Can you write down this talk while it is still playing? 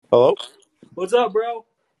Hello? What's up, bro?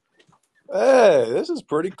 Hey, this is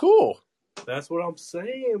pretty cool. That's what I'm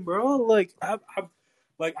saying, bro.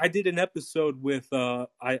 I did an episode with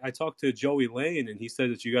I talked to Joey Lane, and he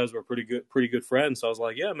said that you guys were pretty good friends. So I was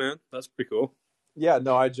like, yeah, man, that's pretty cool. Yeah,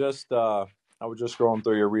 no, I was just scrolling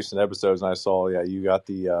through your recent episodes and I saw, yeah, you got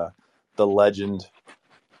the legend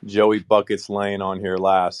Joey Buckets Lane on here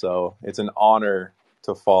last, so it's an honor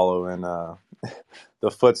to follow in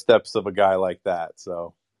the footsteps of a guy like that.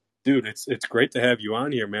 So Dude, it's great to have you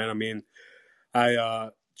on here, man. I mean,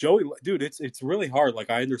 I Joey, dude, it's really hard.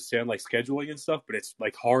 Like I understand like scheduling and stuff, but it's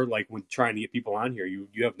like hard like when trying to get people on here. You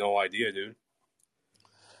have no idea, dude.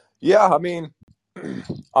 yeah, I mean,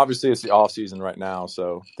 obviously it's the off season right now,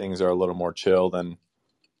 so things are a little more chill than,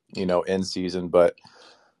 in season, but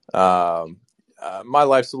my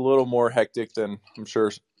life's a little more hectic than I'm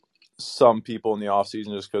sure some people in the off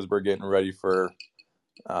season, just because we're getting ready for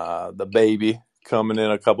the baby coming in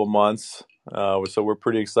a couple months. So we're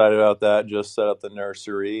pretty excited about that. Just set up the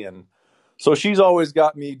nursery, and so she's always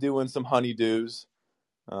got me doing some honeydews,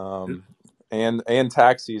 um, and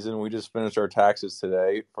tax season. We just finished our taxes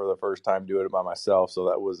today for the first time doing it by myself, so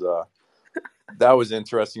that was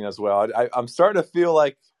interesting as well. I'm starting to feel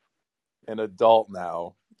like an adult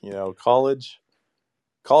now. College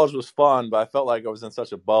was fun, but I felt like I was in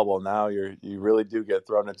such a bubble. Now you really do get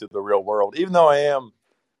thrown into the real world, even though I am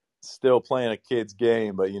still playing a kid's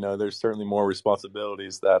game. But there's certainly more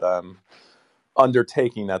responsibilities that I'm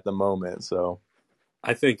undertaking at the moment. So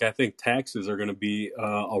I think taxes are going to be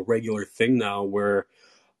a regular thing now, where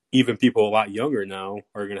even people a lot younger now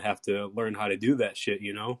are going to have to learn how to do that shit,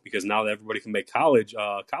 because now that everybody can make college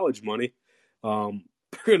money, they're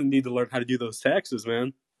going to need to learn how to do those taxes,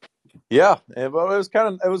 man. yeah, but it was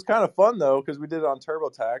kind of fun though, because we did it on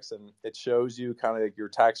TurboTax, and it shows you kind of like your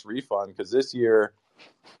tax refund. Because this year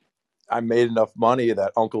I made enough money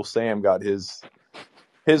that Uncle Sam got his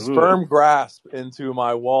Ooh, firm grasp into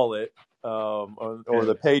my wallet, or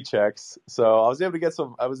the paychecks. So I was able to get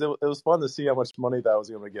some. It was fun to see how much money that I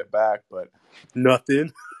was able to get back. But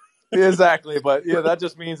nothing. exactly, but yeah, that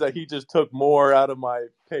just means that he just took more out of my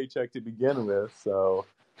paycheck to begin with. So,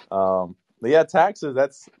 but yeah, taxes.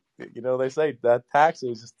 That's they say that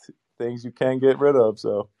taxes is things you can't get rid of.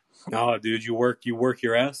 So No, dude, you work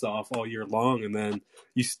your ass off all year long, and then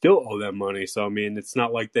you still owe them money. So I mean, it's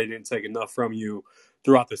not like they didn't take enough from you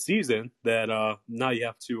throughout the season that now you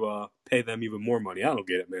have to pay them even more money. I don't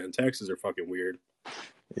get it, man. Taxes are fucking weird.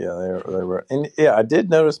 yeah, they were, and yeah, I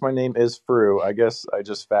did notice my name is Fru. I guess I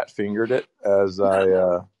just fat fingered it You're as I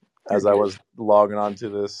good. was logging on to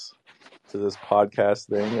this podcast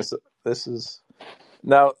thing. This is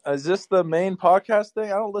now, is this the main podcast thing?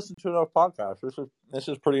 I don't listen to enough podcasts. This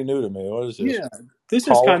is pretty new to me. What is this? Yeah, this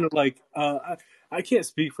is Call? kind of like I can't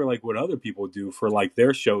speak for like what other people do for like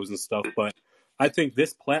their shows and stuff, but I think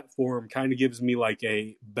this platform kind of gives me like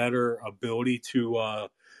a better ability to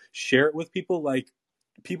share it with people. Like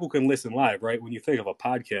people can listen live, right? When you think of a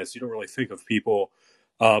podcast, you don't really think of people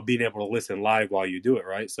being able to listen live while you do it,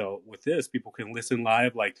 right? So with this, people can listen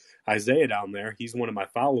live. Like Isaiah down there, he's one of my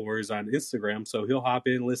followers on Instagram, so he'll hop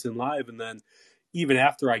in, listen live, and then even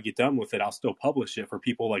after I get done with it, I'll still publish it for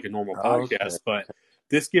people like a normal Okay. podcast. But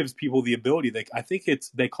this gives people the ability. I think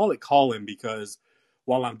they call it call in because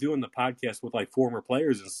while I'm doing the podcast with like former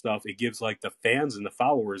players and stuff, it gives like the fans and the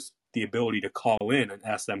followers the ability to call in and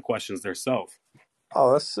ask them questions themselves.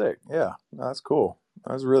 Oh, that's sick. Yeah, no, that's cool.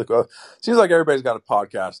 That's really cool. Seems like everybody's got a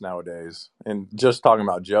podcast nowadays. And just talking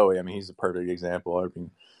about Joey, I mean, he's a perfect example. I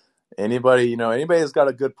mean, anybody that's got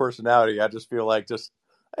a good personality, I just feel like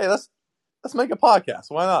hey, let's make a podcast.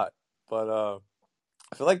 Why not? But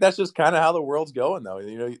I feel like that's just kind of how the world's going, though.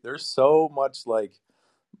 There's so much like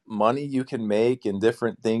money you can make and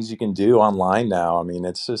different things you can do online now. I mean,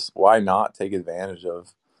 it's just why not take advantage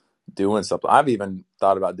of doing something. I've even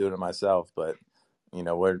thought about doing it myself, but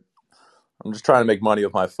we're I'm just trying to make money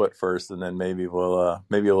with my foot first, and then maybe a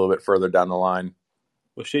little bit further down the line.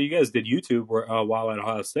 Well, shit, you guys did YouTube while at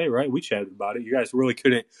Ohio State, right? We chatted about it. You guys really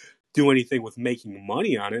couldn't do anything with making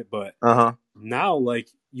money on it, but Uh huh. now, like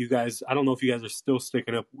you guys, I don't know if you guys are still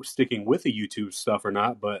sticking with the YouTube stuff or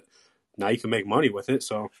not, but now you can make money with it.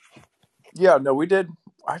 So Yeah, no, we did.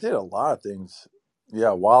 I did a lot of things.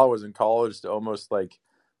 Yeah, while I was in college, to almost like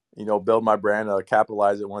build my brand,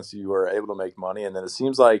 capitalize it once you were able to make money, and then it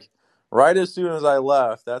seems like right as soon as I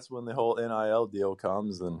left, that's when the whole NIL deal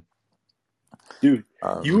comes, and dude,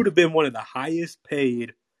 you um, would have been one of the highest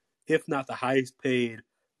paid, if not the highest paid,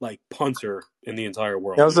 like punter in the entire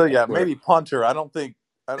world, dude. so I yeah, swear. maybe punter. I don't think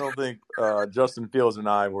I don't think Justin Fields and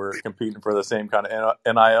I were competing for the same kind of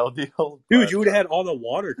NIL deal, Dude, but you would have had all the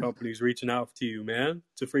water companies reaching out to you, man,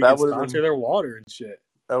 to freaking that would have sponsor been their water and shit.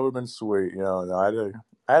 sweet.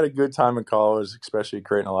 I had a good time in college, especially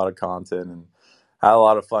creating a lot of content and had a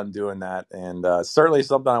lot of fun doing that. And certainly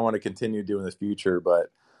something I want to continue doing in the future.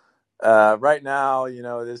 But right now,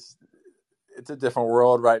 it's a different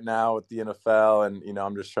world right now with the NFL, and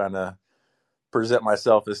I'm just trying to present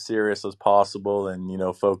myself as serious as possible,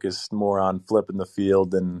 and focus more on flipping the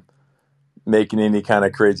field than making any kind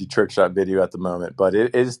of crazy trick shot video at the moment. But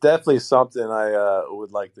it is definitely something I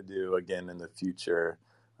would like to do again in the future.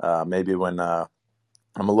 Maybe when I'm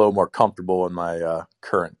a little more comfortable in my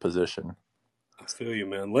current position. I feel you,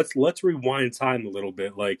 man. Let's rewind time a little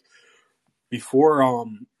bit. Like before,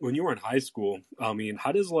 when you were in high school, I mean,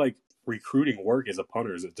 how does like recruiting work as a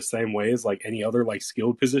punter? Is it the same way as like any other like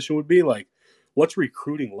skilled position would be? Like, what's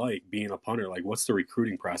recruiting like being a punter? Like, what's the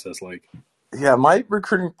recruiting process like? Yeah, my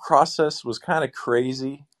recruiting process was kind of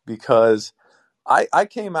crazy because I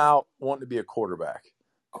came out wanting to be a quarterback. That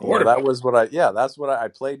Quarterback. was that's what I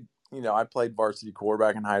played. I played varsity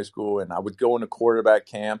quarterback in high school, and I would go into quarterback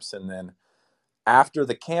camps, and then after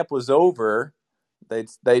the camp was over,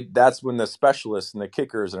 that's when the specialists and the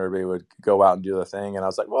kickers and everybody would go out and do the thing. And I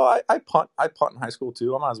was like, well, I punt in high school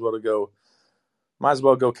too. I might as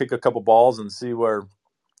well go kick a couple balls and see where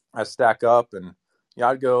I stack up. And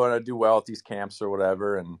I'd go and I'd do well at these camps or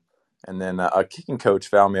whatever. And then a kicking coach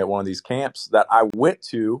found me at one of these camps that I went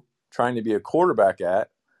to trying to be a quarterback at.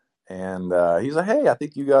 And he's like, hey, I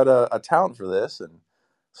think you got a talent for this. And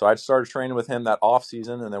so I started training with him that off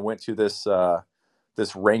season, and then went to this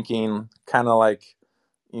ranking, kind of like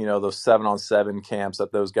those 7-on-7 camps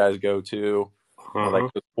that those guys go to,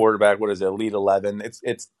 like the quarterback. What is it, Elite 11?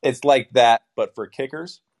 It's like that, but for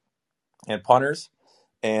kickers and punters.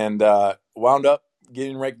 And wound up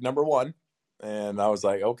getting ranked number 1. And I was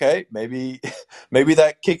like, okay, maybe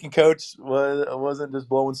that kicking coach wasn't just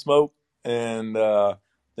blowing smoke. And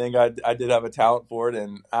think I did have a talent for it.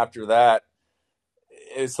 And after that,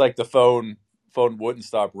 it's like the phone wouldn't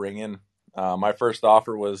stop ringing. My first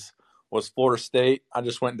offer was Florida State. I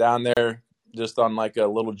just went down there just on like a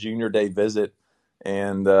little junior day visit,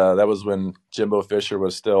 and that was when Jimbo Fisher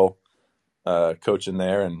was still coaching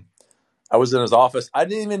there. And I was in his office. I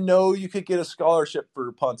didn't even know you could get a scholarship for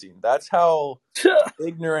punting. That's how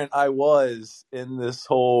ignorant I was in this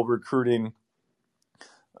whole recruiting.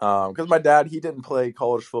 Because my dad, he didn't play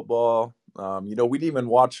college football. We didn't even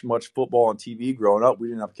watch much football on TV growing up. We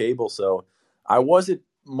didn't have cable, so I wasn't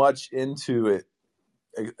much into it,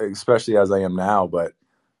 especially as I am now. But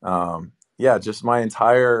just my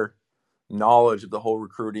entire knowledge of the whole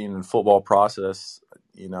recruiting and football process,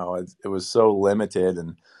 it was so limited.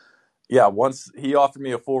 And once he offered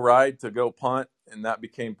me a full ride to go punt, and that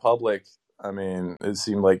became public, I mean, it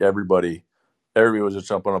seemed like everybody was just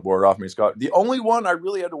jumping on board off me. Scott, the only one I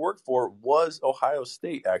really had to work for was Ohio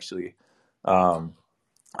State, actually. I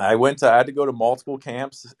had to go to multiple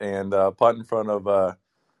camps and punt in front of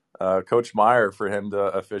Coach Meyer for him to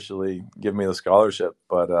officially give me the scholarship.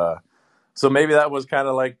 But so maybe that was kind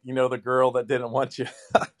of like, the girl that didn't want you.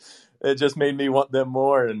 It just made me want them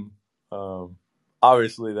more. And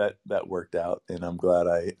obviously that worked out, and I'm glad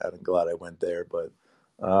I went there. But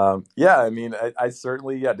I mean, I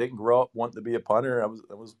certainly didn't grow up wanting to be a punter. I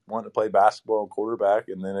was wanting to play basketball and quarterback,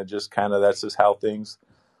 and then it just that's just how things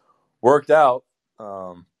worked out.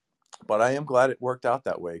 But I am glad it worked out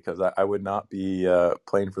that way, because I would not be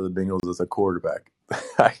playing for the Bengals as a quarterback.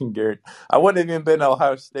 I can guarantee I wouldn't have even been at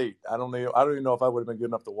Ohio State. I don't even know if I would have been good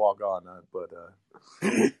enough to walk on. But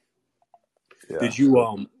Did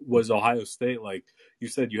you was Ohio State, like you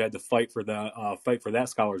said, you had to fight for that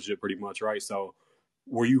scholarship pretty much, right? So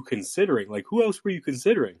were you considering, like, who else were you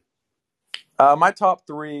considering? My top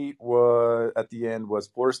 3 was at the end was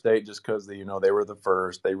Florida State, just because they were the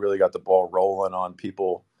first. They really got the ball rolling on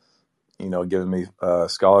people, giving me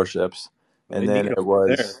scholarships. And then it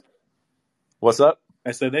was there. What's up?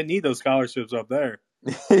 I said they need those scholarships up there.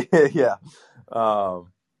 Yeah.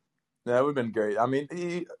 That would have been great. I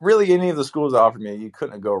mean, really, any of the schools offered me, you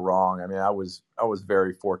couldn't go wrong. I mean, I was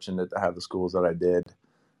very fortunate to have the schools that I did.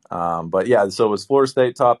 But so it was Florida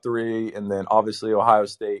State top 3, and then obviously Ohio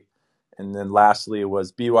State, and then lastly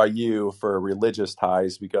was BYU for religious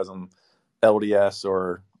ties, because I'm LDS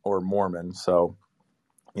or Mormon. So,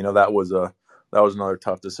 that was another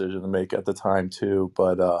tough decision to make at the time too.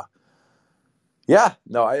 But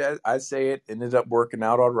I'd say it ended up working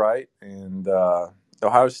out all right. And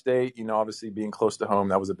Ohio State, obviously being close to home,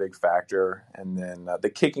 that was a big factor. And then the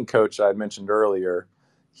kicking coach I mentioned earlier,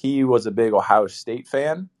 he was a big Ohio State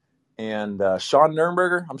fan, and Sean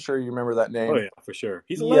Nurnberger. I'm sure you remember that Oh name. yeah, for sure.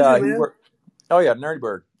 He's a Yeah, legend, he man. worked. Oh yeah,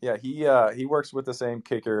 Nurnberg. Yeah, he works with the same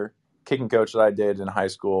kicking coach that I did in high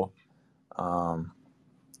school. Um,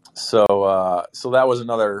 so that was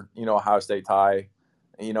another Ohio State tie.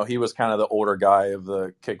 He was kind of the older guy of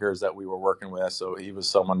the kickers that we were working with, so he was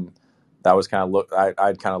someone that was kind of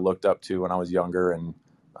I'd kind of looked up to when I was younger, and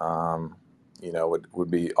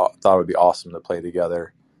would be thought it would be awesome to play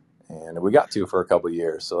together, and we got to for a couple of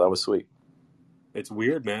years, so that was sweet. It's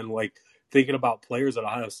weird, man. Like thinking about players at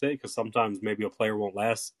Ohio State, because sometimes maybe a player won't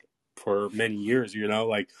last for many years.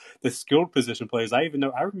 Like the skilled position players. I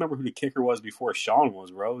remember who the kicker was before Sean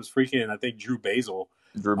was, bro. It was freaking I think Drew Basil.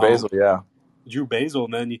 Drue Um, Basil, yeah, Drew Basil,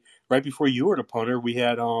 and then right before you were the punter, we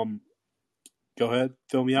had Go ahead,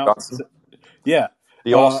 fill me out. Johnson, Yeah.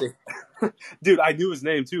 the Uh, Aussie. dude, I knew his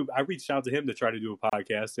name too. I reached out to him to try to do a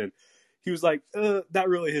podcast, and he was like, not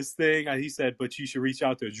really his thing. He said, but you should reach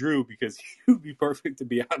out to Drue because he would be perfect to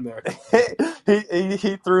be on there.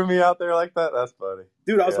 he threw me out there like that. That's funny.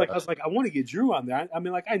 Dude, Yeah. I was like, I want to get Drue on there. I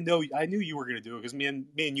mean, like, I knew you were gonna do it because me and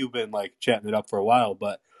you've been like chatting it up for a while,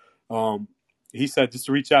 but he said just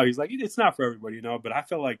to reach out. He's like, it's not for everybody, but I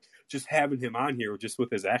felt like just having him on here just with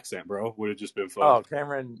his accent, bro, would have just been fun. Oh,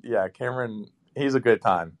 Cameron, he's a good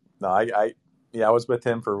time. No, I was with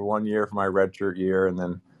him for 1 year for my redshirt year, and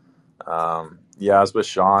then, I was with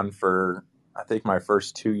Sean for I think my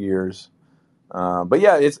first 2 years. But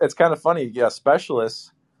yeah, it's kind of funny. Yeah,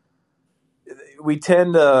 specialists, we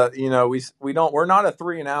tend to, we're not a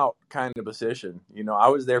 3 and out kind of position. I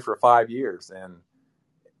was there for 5 years,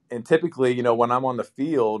 and typically, when I'm on the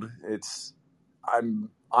field,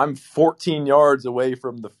 I'm 14 yards away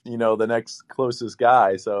from the next closest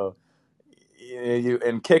guy. So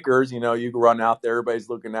and kickers, you run out there, everybody's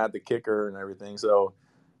looking at the kicker and everything. So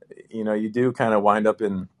you do kind of wind up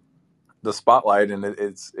in the spotlight, and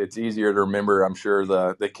it's easier to remember, I'm sure,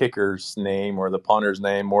 the kicker's name or the punter's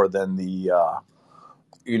name more than the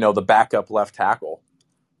backup left tackle.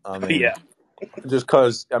 I mean, Yeah. just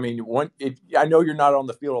because I know you're not on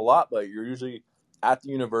the field a lot, but you're usually at the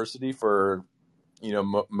university for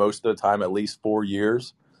most of the time at least 4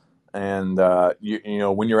 years, and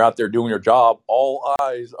when you're out there doing your job, all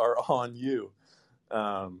eyes are on you,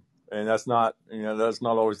 and that's not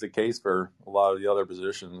always the case for a lot of the other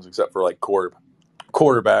positions, except for like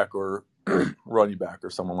quarterback or running back or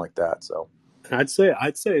someone like that. So I'd say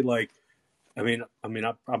like, I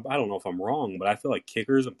don't know if I'm wrong, but I feel like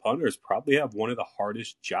kickers and punters probably have one of the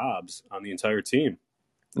hardest jobs on the entire team.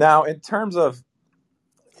 now, in terms of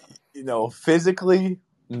physically,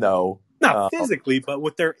 no. Not physically, but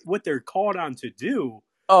what they're called on to do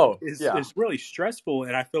Oh yeah. is really stressful.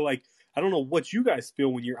 And I feel like I don't know what you guys feel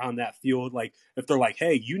when you're on that field. Like if they're like,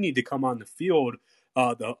 "Hey, you need to come on the field,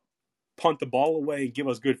 the punt the ball away and give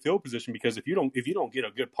us good field position because if you don't get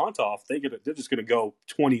a good punt off, they're just gonna go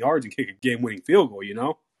 20 yards and kick a game winning field goal."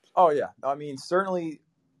 Oh yeah. I mean, certainly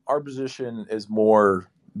our position is more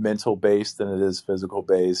mental based than it is physical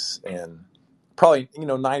based, and probably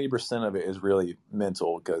 90% of it is really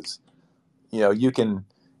mental because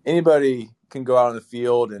anybody can go out on the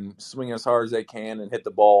field and swing as hard as they can and hit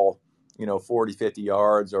the ball 40, 50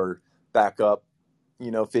 yards, or back up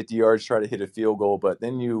 50 yards, try to hit a field goal, but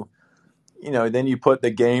then you put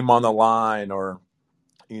the game on the line, or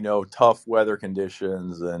tough weather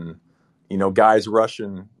conditions, and guys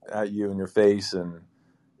rushing at you in your face, and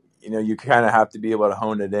you kind of have to be able to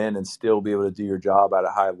hone it in and still be able to do your job at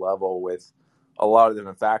a high level with a lot of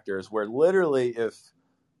different factors, where literally if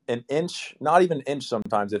an inch, not even an inch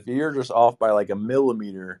sometimes, if you're just off by like a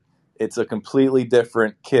millimeter, it's a completely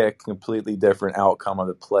different kick, completely different outcome of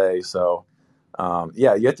the play. So you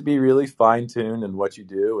have to be really fine-tuned in what you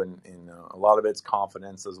do, and a lot of it's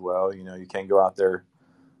confidence as well. You can't go out there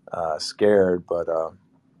scared, but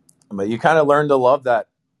you kind of learn to love that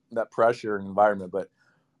pressure and environment. But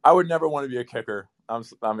I would never want to be a kicker.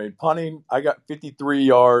 Punting, I got 53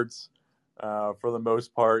 yards for the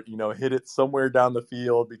most part. Hit it somewhere down the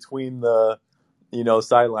field between the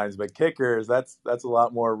sidelines. But kickers, that's a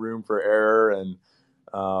lot more room for error, and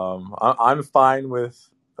I'm fine with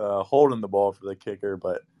holding the ball for the kicker,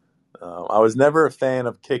 but I was never a fan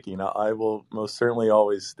of kicking. I will most certainly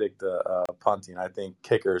always stick to punting. I think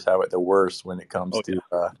kickers have it the worst when it comes Oh to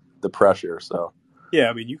yeah. the pressure. So Yeah,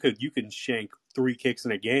 I mean, you can shank 3 kicks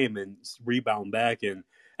in a game and rebound back, and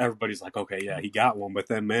everybody's like, okay, yeah, he got one. But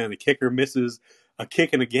then, man, the kicker misses a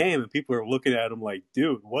kick in a game, and people are looking at him like,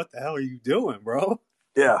 dude, what the hell are you doing, bro?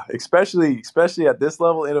 yeah, especially at this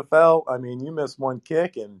level, NFL. I mean, you miss one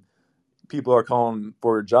kick and people are calling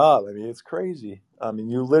for a job. I mean, it's crazy. I mean,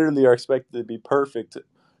 you literally are expected to be perfect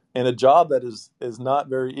and a job that is not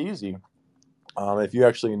very easy if you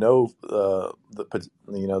actually know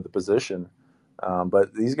the position.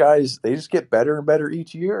 But these guys, they just get better and better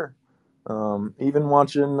each year. Even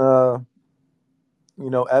watching Evan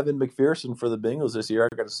McPherson for the Bengals this year,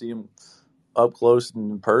 I got to see him up close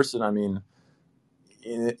and in person. I mean,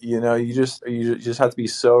 you just have to be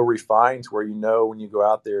so refined to where when you go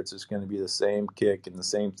out there, it's just going to be the same kick and the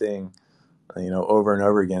same thing, over and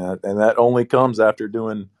over again. And that only comes after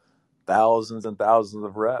doing thousands and thousands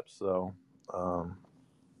of reps. So,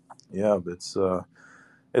 yeah,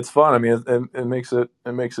 it's fun. I mean, it makes it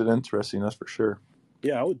interesting. That's for sure.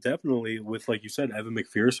 Yeah, I would definitely, with like you said, Evan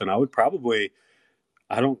McPherson, I would probably,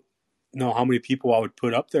 I don't know how many people I would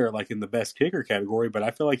put up there like in the best kicker category, but I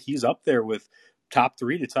feel like he's up there with top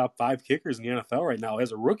 3 to top 5 kickers in the NFL right now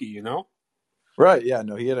as a rookie, you know? Right. Yeah.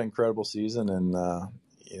 No, he had an incredible season, and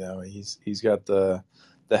he's got the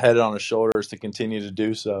head on his shoulders to continue to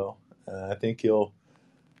do so. I think he'll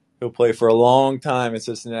play for a long time in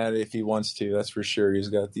Cincinnati if he wants to. That's for sure. He's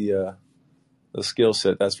got the skill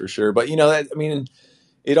set. That's for sure. But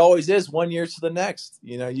it always is one year to the next.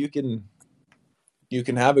 You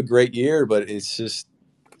can have a great year, but it's just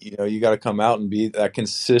you got to come out and be that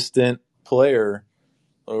consistent player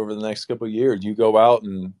over the next couple of years. You go out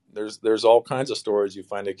and there's all kinds of stories. You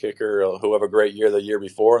find a kicker who have a great year the year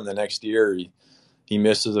before, and the next year he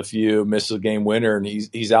misses a game winner, and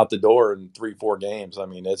he's out the door in 3-4 games. I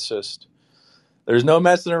mean, it's just there's no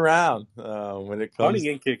messing around when it comes. Punting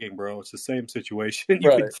and kicking, bro, it's the same situation. You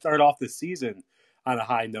Right. could start off the season on a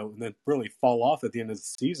high note and then really fall off at the end of the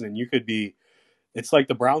season. You could be, it's like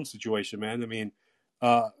the Browns situation, man. I mean,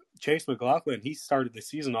 Chase McLaughlin, he started the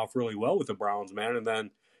season off really well with the Browns, man, and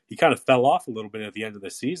then he kind of fell off a little bit at the end of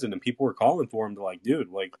the season, and people were calling for him to like,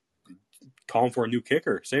 dude, like calling for a new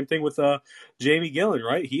kicker. Same thing with Jamie Gillen,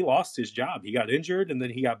 right? He lost his job. He got injured and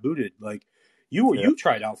then he got booted. Like Yeah. you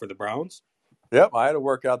tried out for the Browns. Yep. I had a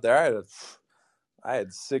workout there. I had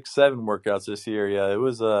 6-7 workouts this year. Yeah,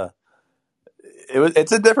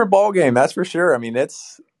 it's a different ball game, that's for sure. I mean,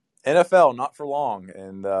 it's NFL, not for long,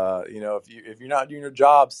 and if you're not doing your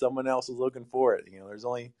job, someone else is looking for it. There's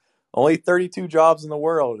only 32 jobs in the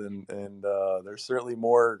world, and there's certainly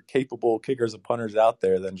more capable kickers and punters out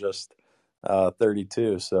there than just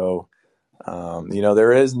 32. So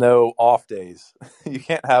there is no off days. You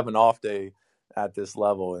can't have an off day at this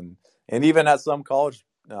level, and even at some college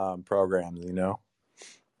programs.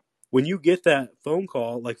 When you get that phone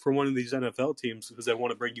call, like from one of these NFL teams, because they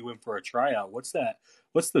want to bring you in for a tryout, what's that?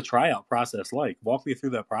 What's the tryout process like? Walk me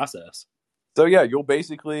through that process. So yeah, you'll be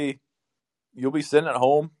sitting at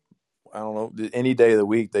home. I don't know, any day of the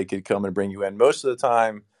week they could come and bring you in. Most of the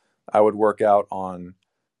time, I would work out on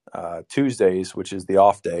Tuesdays, which is the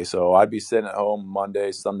off day. So I'd be sitting at home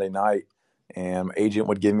Monday, Sunday night, and my agent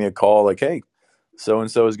would give me a call like, "Hey, so and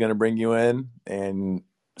so is going to bring you in," and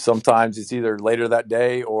sometimes it's either later that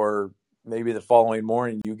day or maybe the following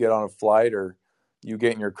morning. You get on a flight or you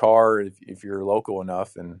get in your car if you're local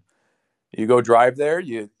enough, and you go drive there.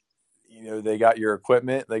 They got your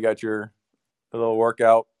equipment, they got your little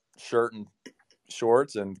workout shirt and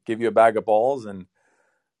shorts, and give you a bag of balls and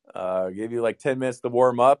give you like 10 minutes to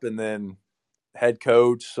warm up, and then head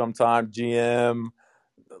coach, sometimes GM,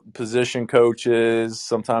 position coaches,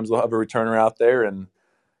 sometimes they'll have a returner out there, and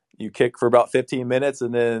you kick for about 15 minutes,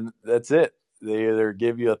 and then that's it. They either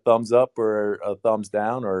give you a thumbs up or a thumbs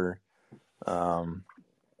down, or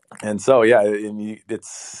and so yeah, it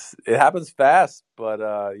happens fast,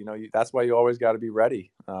 but that's why you always got to be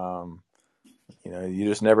ready. You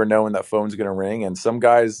just never know when that phone's going to ring, and some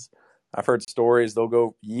guys, I've heard stories, they'll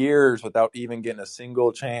go years without even getting a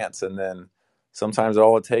single chance, and then sometimes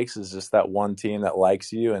all it takes is just that one team that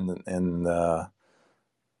likes you, and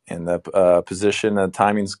the position and the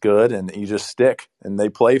timing's good, and you just stick, and they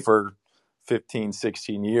play for 15,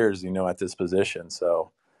 16 years, at this position.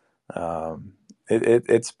 So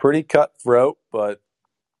it's pretty cutthroat, but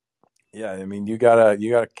yeah, I mean, you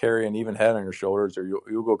gotta carry an even head on your shoulders, or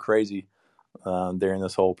you'll go crazy during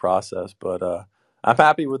this whole process. But I'm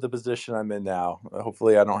happy with the position I'm in now.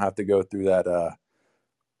 Hopefully, I don't have to go through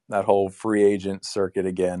that whole free agent circuit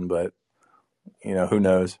again. But who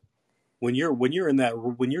knows? When you're in that,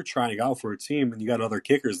 when you're trying out for a team and you got other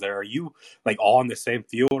kickers there, are you like all on the same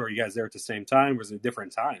field, or are you guys there at the same time, or is it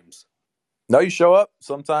different times? No, you show up.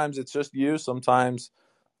 Sometimes it's just you. Sometimes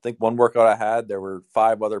I think one workout I had, there were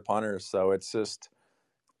 5 other punters. So it's just,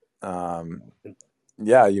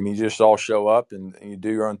 yeah, you just all show up and you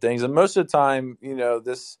do your own things. And most of the time,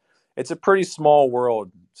 it's a pretty small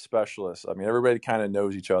world, specialists. I mean, everybody kind of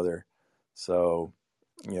knows each other. So,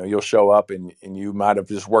 you'll show up and you might have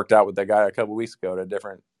just worked out with that guy a couple of weeks ago at a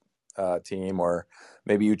different team, or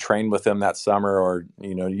maybe you trained with them that summer, or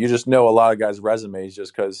you just know a lot of guys' resumes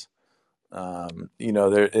just because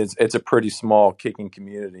it's a pretty small kicking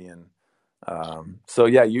community, and so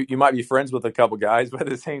yeah, you might be friends with a couple guys, but at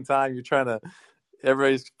the same time,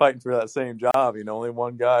 everybody's fighting for that same job. Only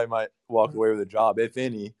one guy might walk away with a job, if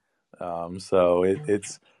any. So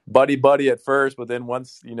it's buddy at first, but then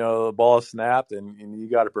once the ball is snapped and you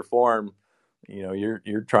got to perform,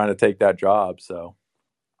 you're trying to take that job. So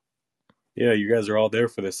Yeah, you guys are all there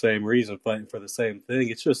for the same reason, fighting for the same thing.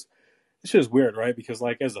 It's just weird, right? Because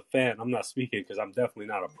like as a fan, I'm not speaking because I'm definitely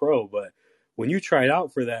not a pro, but when you tried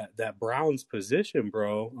out for that Browns position,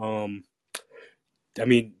 bro, I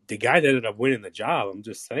mean, the guy that ended up winning the job, I'm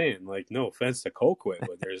just saying, like, no offense to Colquitt,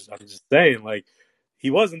 but I'm just saying, like, he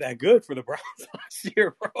wasn't that good for the Browns last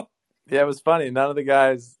year, bro. yeah, it was funny. None of the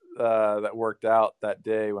guys that worked out that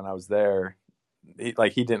day when I was there, he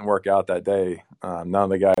didn't work out that day. None of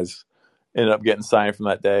the guys ended up getting signed from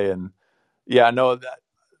that day, and yeah, I know that.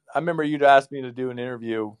 I remember you'd asked me to do an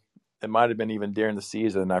interview. It might have been even during the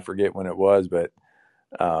season. I forget when it was, but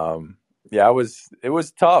yeah, it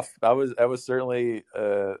was tough. I was certainly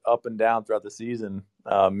up and down throughout the season,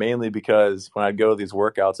 mainly because when I'd go to these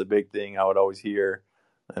workouts, a big thing I would always hear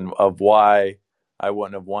and of why I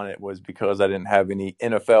wouldn't have won it was because I didn't have any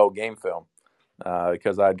NFL game film,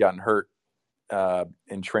 because I had gotten hurt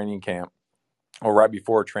in training camp or right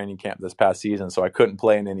before training camp this past season, so I couldn't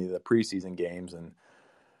play in any of the preseason games, and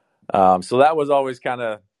so that was always kind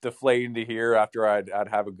of deflating to hear after I'd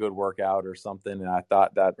have a good workout or something, and I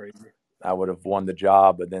thought that I would have won the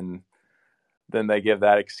job, but then they give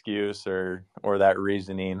that excuse or that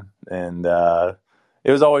reasoning, and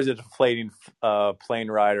it was always a deflating plane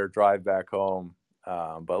ride or drive back home.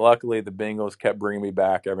 But luckily, the Bengals kept bringing me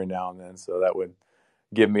back every now and then, so that would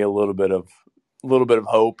give me a little bit of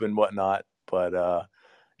hope and whatnot. But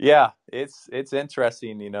yeah, it's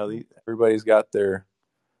interesting. Everybody's got their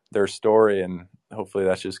story, and hopefully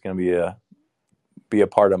that's just going to be a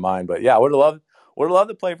part of mine. But yeah, I would have loved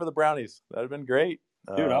to play for the Brownies. That'd have been great.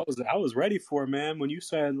 Dude, I was ready for it, man. When you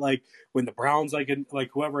said like when the Browns like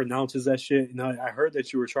whoever announces that shit, I heard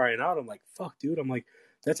that you were trying out. I'm like, fuck, dude. I'm like,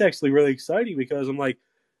 that's actually really exciting because I'm like,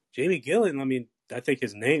 Jamie Gillen. I mean, I think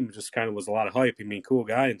his name just kind of was a lot of hype. I mean, cool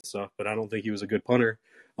guy and stuff, but I don't think he was a good punter.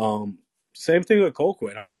 Same thing with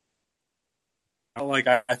Colquitt.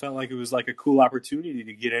 I felt like it was like a cool opportunity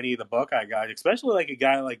to get any of the Buckeye guys, especially like a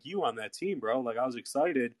guy like you on that team, bro. Like I was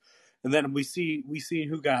excited, and then we see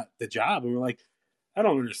who got the job, and we're like, I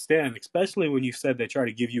don't understand, especially when you said they try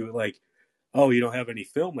to give you like, oh, you don't have any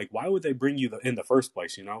film. Like, why would they bring you in the first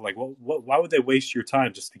place? Like, why would they waste your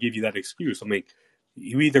time just to give you that excuse? I mean,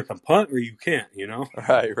 you either can punt or you can't.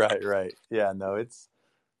 Right. Yeah, no, it's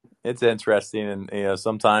interesting, and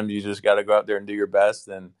sometimes you just got to go out there and do your best,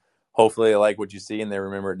 and hopefully they like what you see and they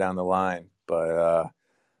remember it down the line. But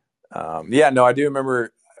yeah, no, I do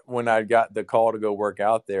remember when I got the call to go work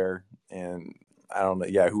out there, and I don't know,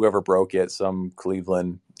 yeah, whoever broke it, some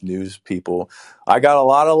Cleveland news people, I got a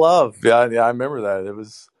lot of love. Yeah, I remember that. It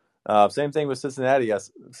was same thing with Cincinnati.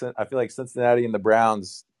 Yes, I feel like Cincinnati and the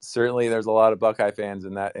Browns, certainly there's a lot of Buckeye fans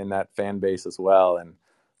in that fan base as well, and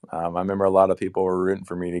I remember a lot of people were rooting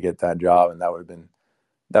for me to get that job, and that would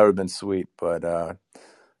have been sweet. But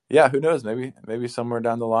yeah, who knows? Maybe somewhere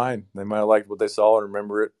down the line they might have liked what they saw and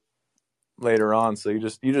remember it later on. So you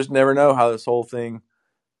just never know how this whole thing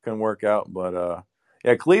can work out. But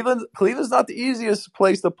yeah, Cleveland's not the easiest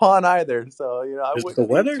place to punt either. So I Is it the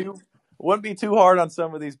weather? wouldn't be too hard on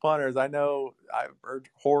some of these punters. I know I've heard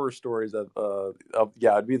horror stories of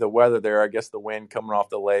yeah, it'd be the weather there. I guess the wind coming off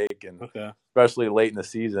the lake, and Okay. especially late in the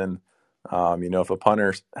season. If a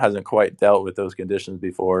punter hasn't quite dealt with those conditions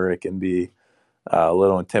before, it can be a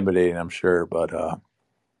little intimidating, I'm sure. But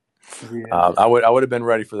Yeah. I would have been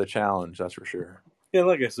ready for the challenge, that's for sure. Yeah,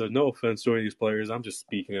 like I said, no offense to any of these players. I'm just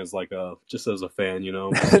speaking as just as a fan,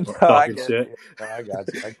 No, I talking get shit. you. No, I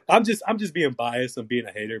got you. I'm just being biased. I'm being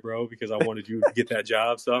a hater, bro, because I wanted you to get that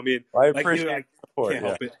job. So I mean, I like you, appreciate I the support. can't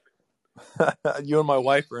help it. Yeah. You and my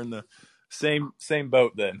wife are in the same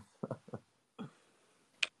boat then.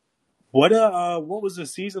 What was the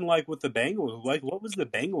season like with the Bengals? Like, what was the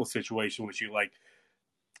Bengals situation with you? Like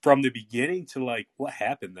from the beginning to like what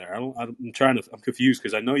happened there? I'm confused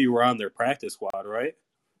because I know you were on their practice squad, right?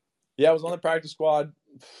 Yeah, I was on the practice squad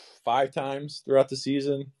 5 times throughout the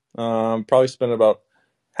season. Probably spent about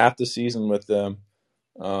half the season with them.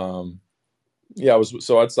 Yeah,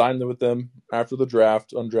 I'd signed with them after the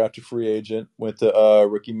draft, undrafted free agent, went to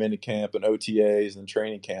rookie mini camp and OTAs and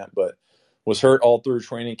training camp, but was hurt all through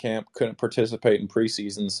training camp, couldn't participate in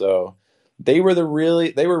preseason. So they were really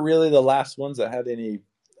the last ones that had any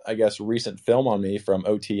I guess, recent film on me from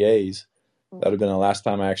OTAs. That would have been the last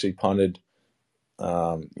time I actually punted,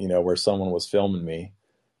 where someone was filming me.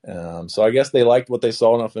 So I guess they liked what they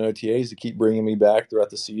saw enough in OTAs to keep bringing me back throughout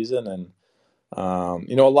the season. And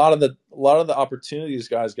a lot of the opportunities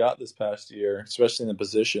guys got this past year, especially in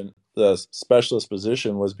the specialist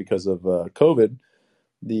position, was because of COVID.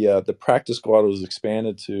 The practice squad was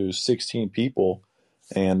expanded to 16 people,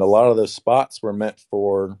 and a lot of those spots were meant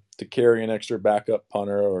to carry an extra backup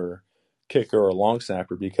punter or kicker or long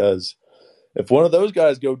snapper, because if one of those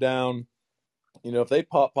guys go down, if they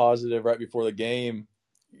pop positive right before the game,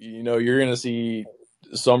 you're going to see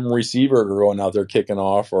some receiver going out there kicking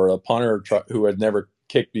off, or a punter who had never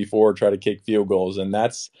kicked before try to kick field goals, and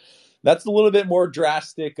that's a little bit more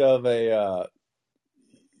drastic of a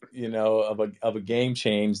of a game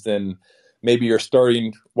change than maybe your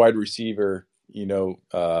starting wide receiver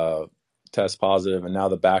test positive and now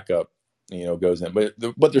the backup goes in, but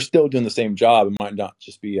they're still doing the same job. It might not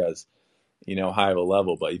just be as high of a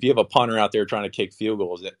level, but if you have a punter out there trying to kick field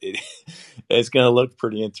goals, it's going to look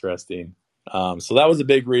pretty interesting. So that was a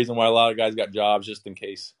big reason why a lot of guys got jobs, just in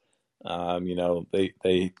case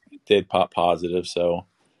they did pop positive. So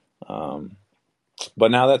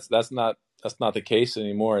but now that's not the case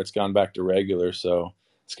anymore. It's gone back to regular, so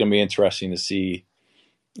it's going to be interesting to see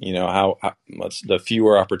how much the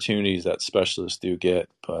fewer opportunities that specialists do get.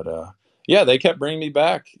 But yeah, they kept bringing me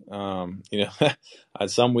back.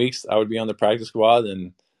 Some weeks I would be on the practice squad,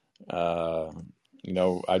 and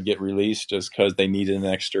I'd get released just because they needed an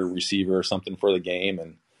extra receiver or something for the game,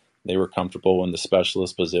 and they were comfortable in the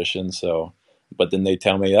specialist position. So, but then they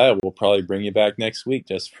tell me, "Yeah, we'll probably bring you back next week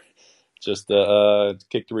just to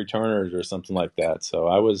kick the returners or something like that." So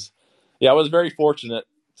I was very fortunate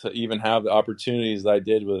to even have the opportunities that I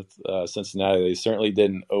did with Cincinnati. They certainly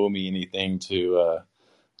didn't owe me anything to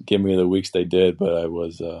give me the weeks they did, but I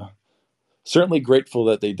was certainly grateful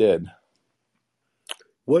that they did.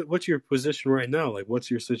 What's your position right now? Like, what's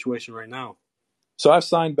your situation right now? So I've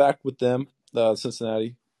signed back with them,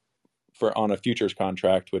 Cincinnati, on a futures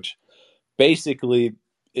contract, which basically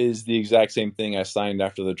is the exact same thing I signed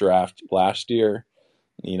after the draft last year.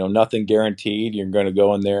 Nothing guaranteed. You're going to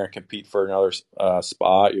go in there and compete for another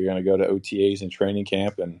spot. You're going to go to OTAs and training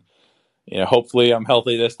camp, and hopefully I'm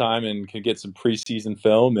healthy this time and can get some preseason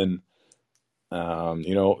film. And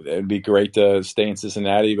it'd be great to stay in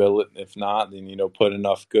Cincinnati, but if not, then put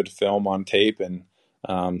enough good film on tape, and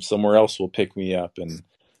somewhere else will pick me up, and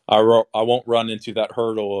I won't run into that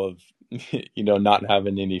hurdle of not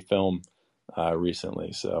having any film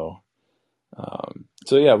recently. So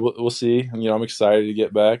yeah, we'll see. I'm excited to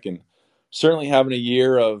get back, and certainly having a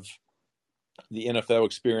year of the NFL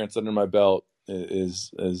experience under my belt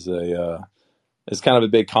is kind of a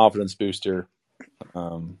big confidence booster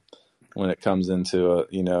when it comes into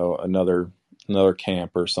another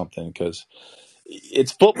camp or something, because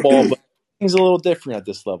it's football, but things a little different at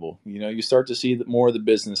this level. You start to see more of the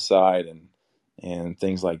business side and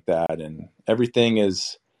things like that, and everything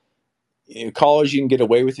is. College, you can get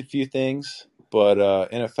away with a few things, but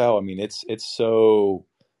NFL, I mean, it's so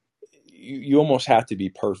you almost have to be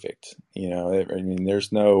perfect. I mean,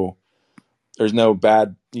 there's no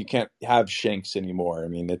bad. You can't have shanks anymore. I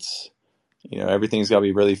mean, it's everything's got to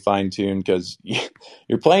be really fine tuned, because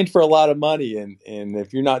you're playing for a lot of money, and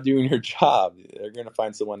if you're not doing your job, they're going to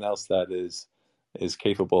find someone else that is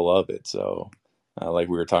capable of it. So, like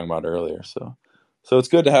we were talking about earlier, so it's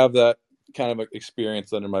good to have that kind of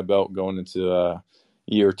experience under my belt going into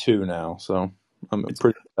year 2 now. So I'm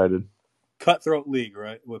pretty excited. Cutthroat league,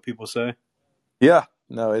 right? What people say. Yeah,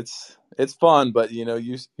 no, it's fun, but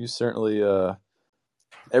you certainly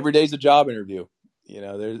every day's a job interview.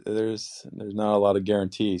 There's not a lot of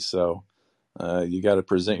guarantees, so you got to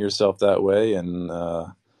present yourself that way, and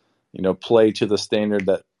play to the standard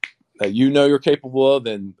that you're capable of,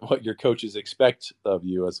 and what your coaches expect of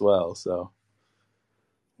you as well. So.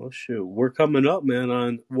 Well, shoot, we're coming up, man,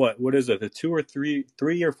 on what is it? The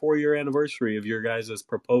 3 or 4 year anniversary of your guys'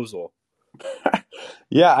 proposal.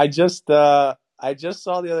 Yeah, I just saw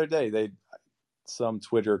the other day some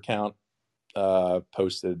Twitter account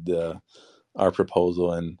posted our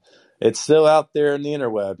proposal, and it's still out there in the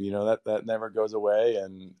interweb. That never goes away,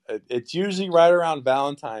 and it's usually right around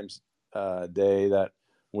Valentine's Day that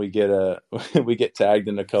we get tagged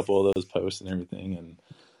in a couple of those posts and everything, and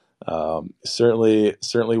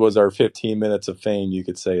certainly was our 15 minutes of fame. You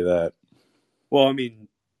could say that. Well, I mean,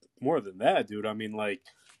 more than that, dude. I mean, like,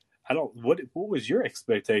 what was your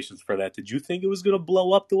expectations for that? Did you think it was going to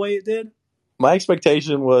blow up the way it did? My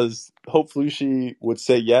expectation was hopefully she would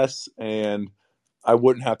say yes, and I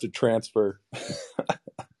wouldn't have to transfer.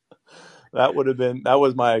 That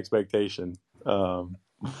was my expectation.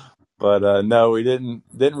 But no, we didn't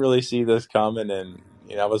really see this coming, and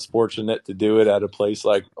I was fortunate to do it at a place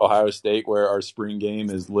like Ohio State, where our spring game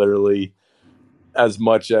is literally as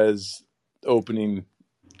much as opening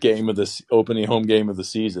opening home game of the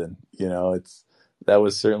season. That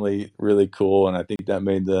was certainly really cool, and I think that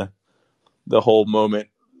made the whole moment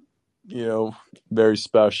very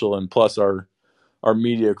special. And plus our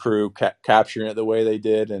media crew capturing it the way they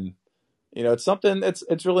did, and it's something.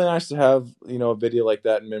 It's really nice to have a video like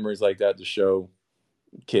that and memories like that to show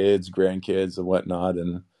kids, grandkids, and whatnot,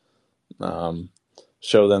 and um,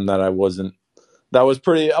 show them that I wasn't. That was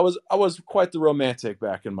pretty. I was quite the romantic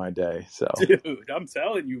back in my day. So, Dude, I'm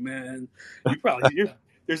telling you, man.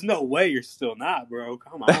 There's no way you're still not, bro.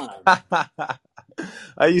 Come on.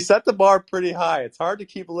 you set the bar pretty high. It's hard to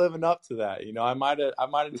keep living up to that. I might have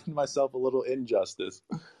done myself a little injustice.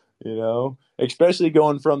 Especially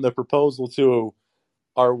going from the proposal to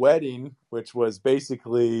our wedding, which was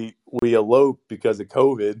basically we eloped because of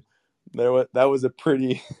COVID. That was a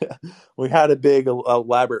pretty. We had a big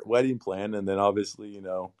elaborate wedding plan, and then obviously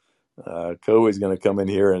COVID's going to come in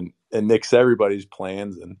here and nix everybody's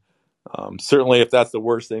plans. And certainly, if that's the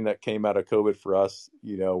worst thing that came out of COVID for us,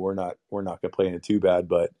 we're not complaining too bad.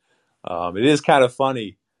 But it is kind of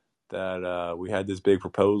funny that we had this big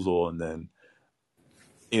proposal, and then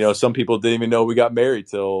some people didn't even know we got married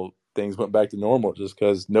till things went back to normal, just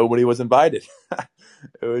because nobody was invited.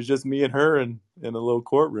 It was just me and her in a little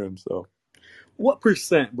courtroom. So What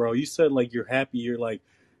percent, bro? You said like you're happy, you're like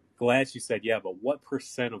glad she said yeah, but what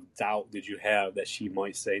percent of doubt did you have that she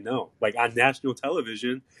might say no? Like on national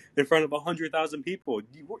television in front of 100,000 people,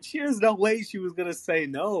 there's no way she was gonna say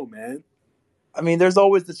no, man. I mean, there's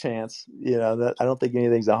always the chance, that I don't think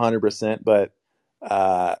anything's 100%, but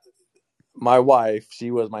uh, my wife, she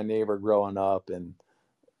was my neighbor growing up, and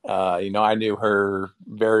I knew her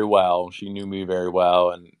very well. She knew me very well,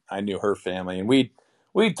 and I knew her family, and we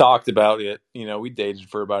talked about it. We dated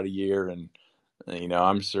for about a year, and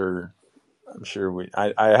I'm sure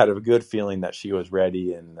I had a good feeling that she was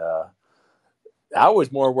ready, and I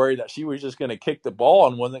was more worried that she was just going to kick the ball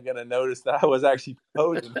and wasn't going to notice that I was actually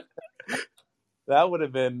proposing. That would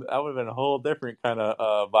have been a whole different kind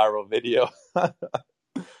of viral video.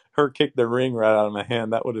 Her kick the ring right out of my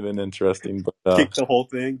hand. That would have been interesting. But Kick the whole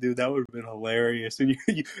thing, dude. That would have been hilarious. And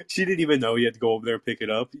she didn't even know you had to go over there and pick it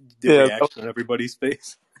up. The yeah, that was reaction on everybody's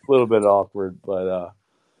face. a little bit awkward. But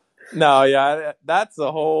no, yeah, that's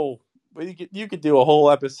a whole. But you could do a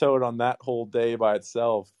whole episode on that whole day by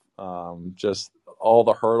itself. Just all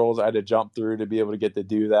the hurdles I had to jump through to be able to get to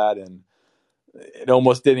do that, and it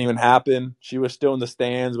almost didn't even happen. She was still in the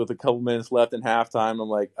stands with a couple minutes left in halftime. I'm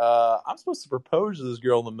like, I'm supposed to propose to this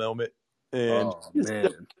girl in the moment, and Oh she's still in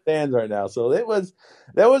man. the stands right now. So that was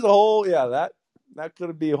a whole, yeah, that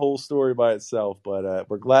could be a whole story by itself. But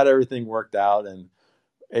we're glad everything worked out and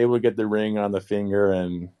able to get the ring on the finger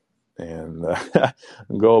and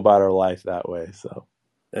go about our life that way. So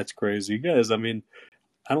That's crazy. You guys, I mean,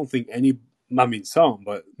 I don't think I mean some,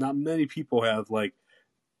 but not many people have like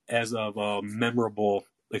as of a memorable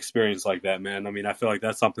experience like that, man. I mean, I feel like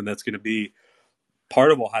that's something that's going to be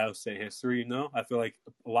part of Ohio State history. I feel like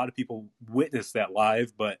a lot of people witnessed that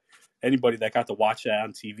live, but anybody that got to watch that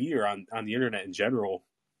on TV or on the internet in general,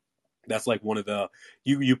 that's like one of the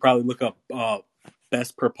you probably look up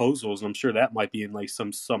best proposals. And I'm sure that might be in like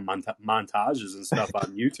some montages and stuff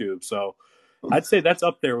on YouTube. So I'd say that's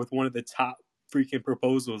up there with one of the top freaking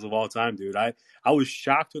proposals of all time, dude. I was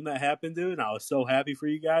shocked when that happened, dude, and I was so happy for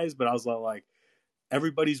you guys, but I was like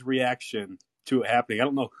everybody's reaction to it happening. I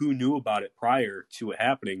don't know who knew about it prior to it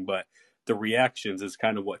happening, but the reactions is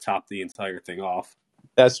kind of what topped the entire thing off.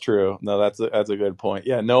 that's true. No, that's a good point.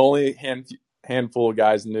 Yeah, no, only handful of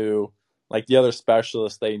guys knew. Like the other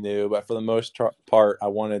specialists, they knew, but for the most part, I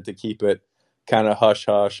wanted to keep it kind of hush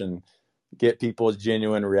hush and get people's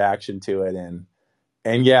genuine reaction to it.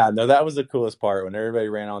 And yeah, no, that was the coolest part when everybody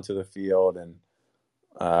ran onto the field and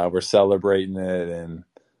we're celebrating it. And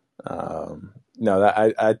no,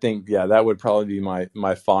 that I think that would probably be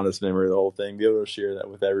my fondest memory of the whole thing. Be able to share that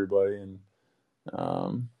with everybody, and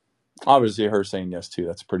um, obviously her saying yes too.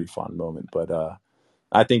 That's a pretty fun moment. But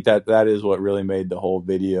I think that is what really made the whole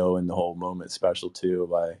video and the whole moment special too.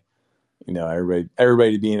 By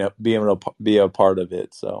everybody being able to be a part of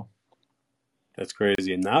it. So. That's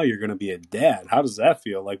crazy. And now you're going to be a dad. How does that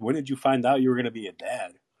feel? Like, when did you find out you were going to be a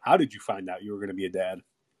dad? How did you find out you were going to be a dad?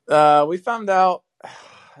 We found out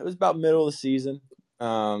it was about middle of the season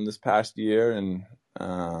this past year, and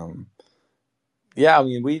yeah, I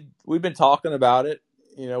mean we've been talking about it.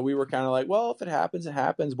 We were kind of like, well, if it happens, it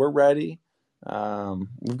happens. We're ready.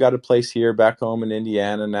 We've got a place here back home in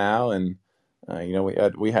Indiana now, and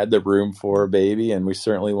we had the room for a baby, and we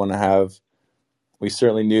certainly want to have. We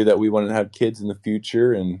certainly knew that we wanted to have kids in the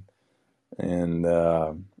future, and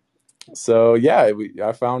so yeah,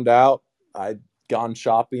 I found out I'd gone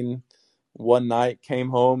shopping one night, came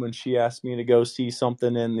home, and she asked me to go see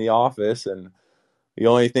something in the office, and the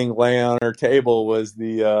only thing laying on her table was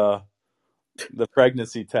the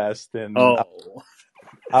pregnancy test, and Oh,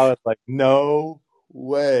 I was like, no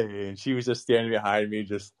way. And she was just standing behind me,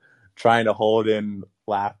 just trying to hold in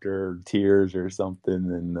laughter or tears or something.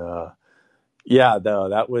 And yeah, no,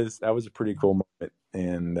 that was a pretty cool moment.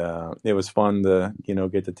 And it was fun to,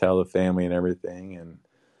 get to tell the family and everything.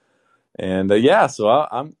 And yeah, so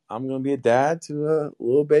I'm gonna be a dad to a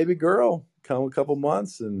little baby girl come a couple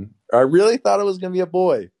months, and I really thought it was gonna be a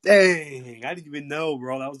boy. dang! I didn't even know,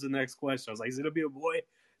 bro. That was the next question. I was like, "Is it gonna be a boy?"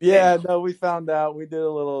 Dang. Yeah, no, we found out. We did a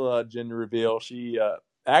little gender reveal. She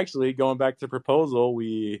actually going back to proposal.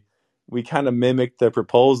 We kind of mimicked the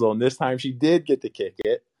proposal, and this time she did get to kick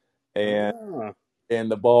it, and Ah, and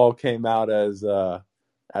the ball came out as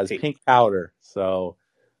hey, pink powder. So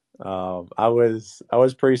I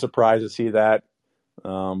was pretty surprised to see that.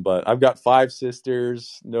 But I've got five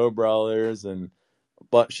sisters, no brothers, and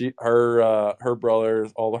but her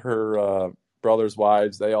brothers, all of her brothers'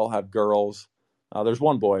 wives, they all have girls. There's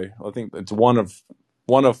one boy. I think it's one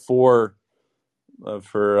of four of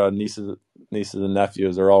her nieces and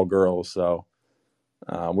nephews are all girls. So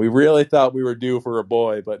we really thought we were due for a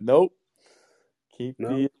boy, but nope. Keep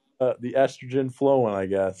no. the estrogen flowing, I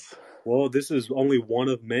guess. Well, this is only one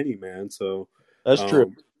of many, man. So, That's true.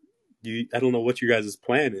 um, I don't know what your guys'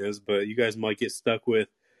 plan is, but you guys might get stuck with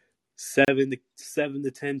seven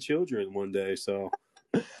to 10 children one day. So,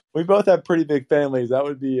 We both have pretty big families. That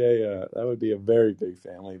would be a very big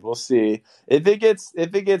family. We'll see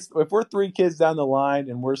if we're three kids down the line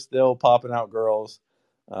and we're still popping out girls.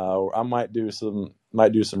 I might do some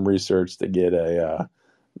research to get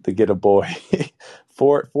a boy.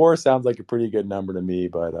 Four sounds like a pretty good number to me,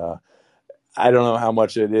 but I don't know how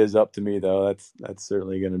much it is up to me though. That's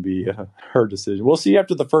certainly going to be her decision. We'll see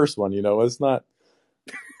after the first one. Let's not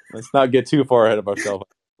get too far ahead of ourselves.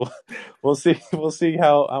 We'll see. We'll see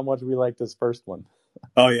how much we like this first one.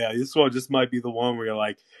 oh yeah, this one just might be the one where you're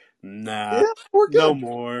like, nah, Yeah, we're no good.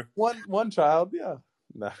 more. One child. Yeah.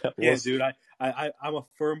 Nah, we'll Yeah, see. dude, I'm a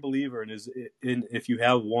firm believer in if you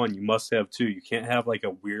have one, you must have two. You can't have like a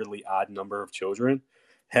weirdly odd number of children.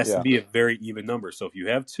 It has to Yeah. be a very even number. So if you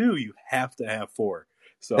have two, you have to have four.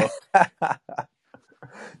 So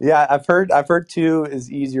Yeah, I've heard two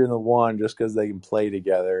is easier than one just because they can play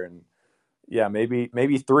together, and yeah,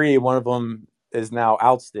 maybe three. One of them is now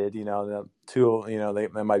ousted. The two.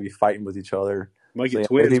 They might be fighting with each other. might So get yeah,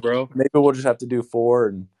 twins, maybe bro. maybe we'll just have to do four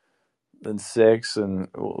and then six, and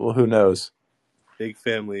who knows? Big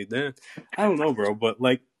family. Then I don't know, bro, but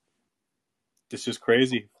like it's just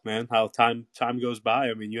crazy, man. How time goes by.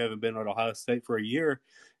 I mean, you haven't been at Ohio State for a year,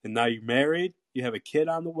 and now you're married. You have a kid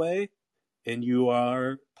on the way, and you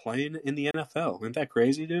are playing in the NFL. Isn't that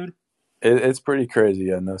crazy, dude? It's pretty crazy.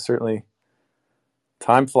 Yeah, no, certainly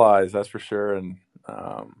time flies. That's for sure. And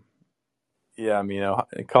yeah, I mean,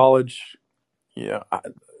 in college,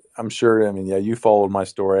 I'm sure. I mean, yeah, you followed my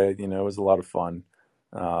story. It was a lot of fun.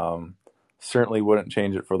 Um, Certainly wouldn't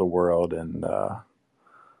change it for the world. And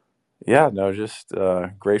yeah, no, just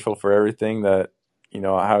grateful for everything that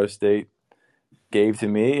Ohio State gave to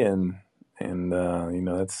me, and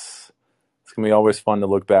it's gonna be always fun to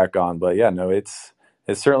look back on. But yeah, no, it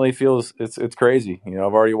certainly feels it's crazy. I've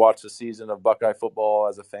already watched a season of Buckeye football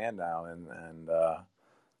as a fan now, and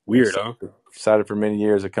Weird, huh? excited for many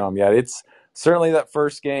years to come. Yeah, it's certainly that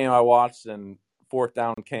first game I watched and fourth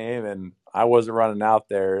down came and I wasn't running out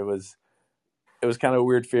there. It was kind of a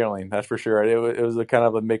weird feeling, that's for sure. It was a kind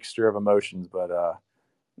of a mixture of emotions, but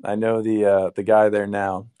I know the guy there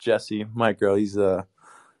now, Jesse Micro. He's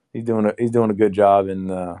doing a good job,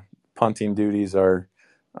 and punting duties are,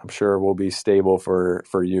 I'm sure, will be stable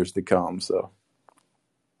for years to come. So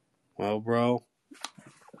Well, bro,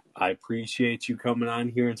 I appreciate you coming on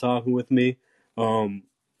here and talking with me. Um,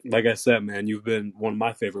 like I said, man, you've been one of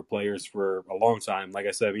my favorite players for a long time. Like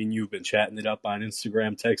I said, I mean, you've been chatting it up on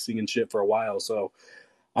Instagram, texting and shit for a while. So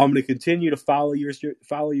I'm going to continue to follow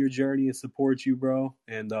your journey and support you, bro.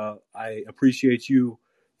 And I appreciate you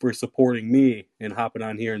for supporting me and hopping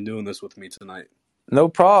on here and doing this with me tonight. no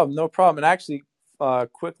problem, no problem. And actually,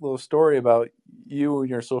 quick little story about you and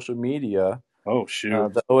your social media. Oh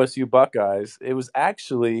shoot! The OSU Buckeyes. It was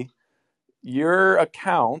actually your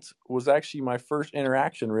account was actually my first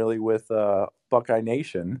interaction really with Buckeye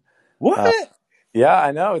Nation. Uh, What? Yeah,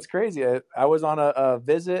 I know. It's crazy. I was on a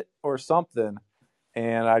visit or something,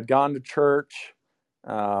 and I'd gone to church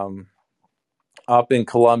um, up in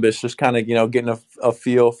Columbus, just kind of, getting a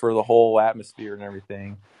feel for the whole atmosphere and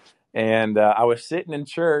everything. And I was sitting in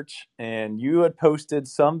church, and you had posted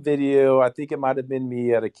some video. I think it might have been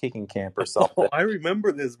me at a kicking camp or Oh, something, I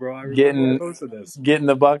remember this, bro. I remember getting posting this. getting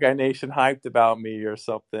the Buckeye Nation hyped about me or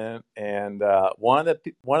something. And one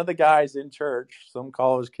of the guys in church, some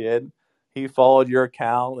college kid, he followed your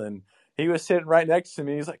account, and he was sitting right next to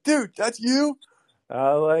me. He's like, "Dude, that's you."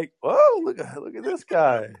 I was like, "Whoa, look at this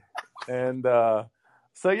guy." And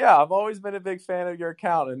so yeah, I've always been a big fan of your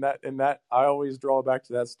account, and that I always draw back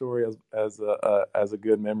to that story as a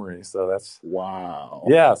good memory. So that's Wow.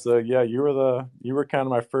 yeah. So yeah, you were kind of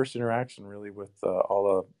my first interaction really with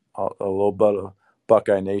all a little bit of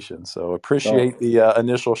Buckeye Nation. So Oh, appreciate the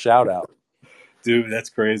initial shout out. dude, that's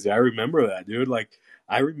crazy. I remember that, dude. Like,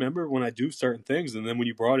 I remember when I do certain things, and then when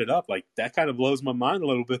you brought it up, like that kind of blows my mind a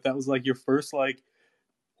little bit. That was like your first like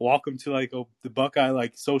welcome to like the Buckeye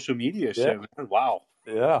like social media Yeah, shit, man. Wow.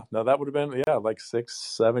 yeah. No, that would have been like 6,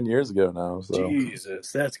 7 years ago now. So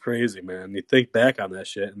Jesus, that's crazy, man. You think back on that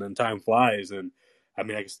shit, and then time flies, and I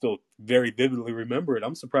mean, I can still very vividly remember it.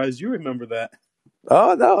 I'm surprised you remember that.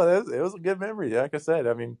 oh no, it was a good memory. Like I said,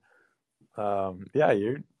 I mean, yeah,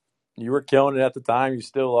 you were killing it at the time. You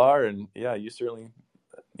still are, and yeah, you certainly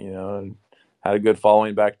and had a good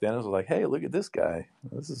following back then. It was like, hey, look at this guy.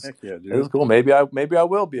 This is Heck yeah, this is dude. cool. Maybe I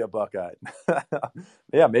will be a Buckeye.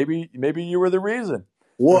 Yeah, maybe you were the reason.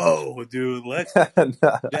 Whoa, dude. Let's.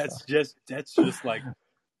 No. That's just like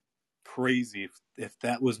crazy. If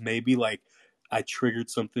that was maybe like I triggered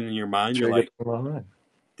something in your mind, you're Triggered like, in my mind.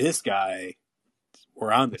 this guy,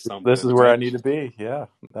 we're on to This something, is where I right? need to be. Yeah.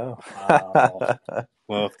 No. Wow.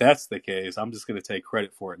 Well, if that's the case, I'm just gonna take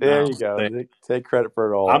credit for it There now. you go. Take credit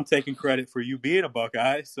for it I'm all. taking credit for you being a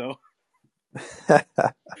Buckeye. So,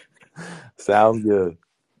 Sounds good.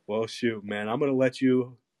 well, shoot, man, I'm gonna let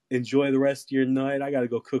you enjoy the rest of your night. I gotta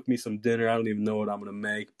go cook me some dinner. I don't even know what I'm gonna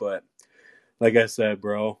make, but like I said,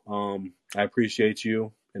 bro, I appreciate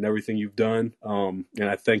you and everything you've done. And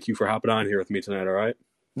I thank you for hopping on here with me tonight. All right.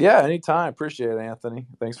 Yeah, anytime. Appreciate it, Anthony.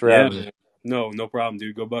 Thanks for Yeah, having me. man. No problem,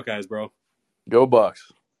 dude. Go Buckeyes, bro. Go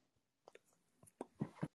Bucks.